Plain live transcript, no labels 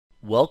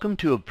Welcome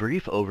to a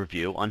brief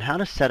overview on how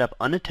to set up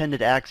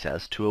unattended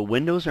access to a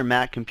Windows or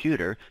Mac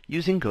computer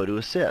using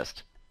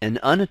GoToAssist. An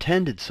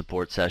unattended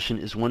support session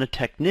is when a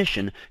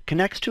technician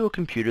connects to a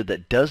computer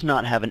that does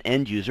not have an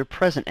end user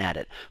present at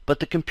it,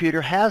 but the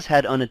computer has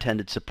had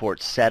unattended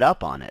support set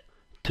up on it.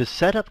 To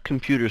set up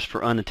computers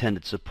for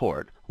unattended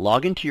support,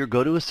 log into your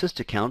GoToAssist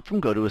account from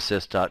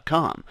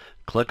GoToAssist.com.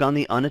 Click on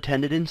the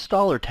Unattended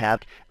Installer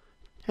tab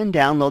and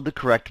download the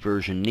correct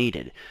version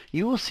needed.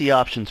 You will see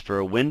options for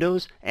a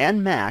Windows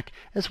and Mac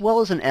as well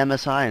as an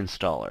MSI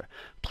installer.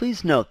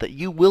 Please note that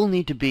you will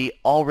need to be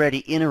already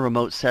in a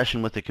remote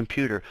session with the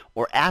computer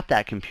or at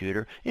that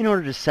computer in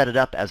order to set it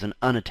up as an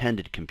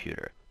unattended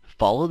computer.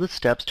 Follow the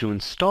steps to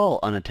install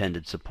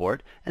unattended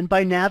support, and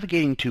by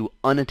navigating to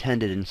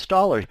Unattended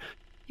Installer,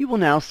 you will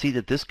now see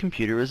that this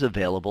computer is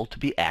available to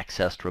be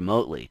accessed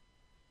remotely.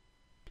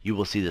 You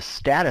will see the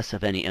status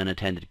of any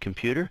unattended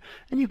computer,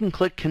 and you can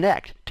click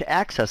Connect to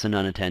access an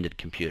unattended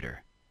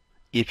computer.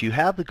 If you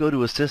have the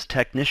GoToAssist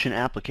Technician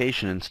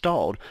application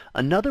installed,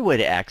 another way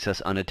to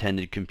access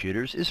unattended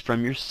computers is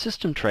from your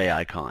system tray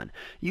icon,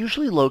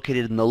 usually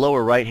located in the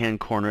lower right-hand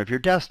corner of your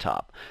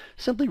desktop.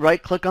 Simply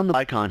right-click on the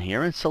icon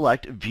here and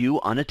select View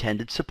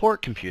Unattended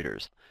Support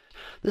Computers.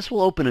 This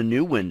will open a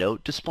new window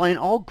displaying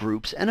all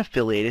groups and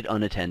affiliated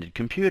unattended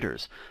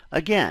computers.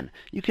 Again,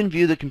 you can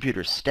view the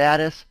computer's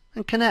status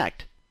and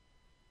connect.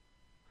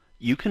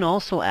 You can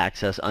also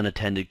access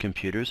unattended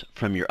computers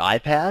from your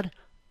iPad,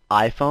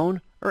 iPhone,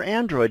 or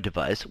Android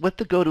device with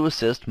the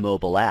GoToAssist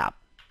mobile app.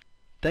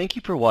 Thank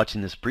you for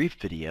watching this brief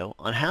video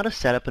on how to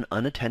set up an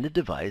unattended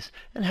device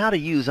and how to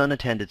use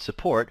unattended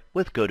support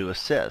with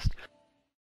GoToAssist.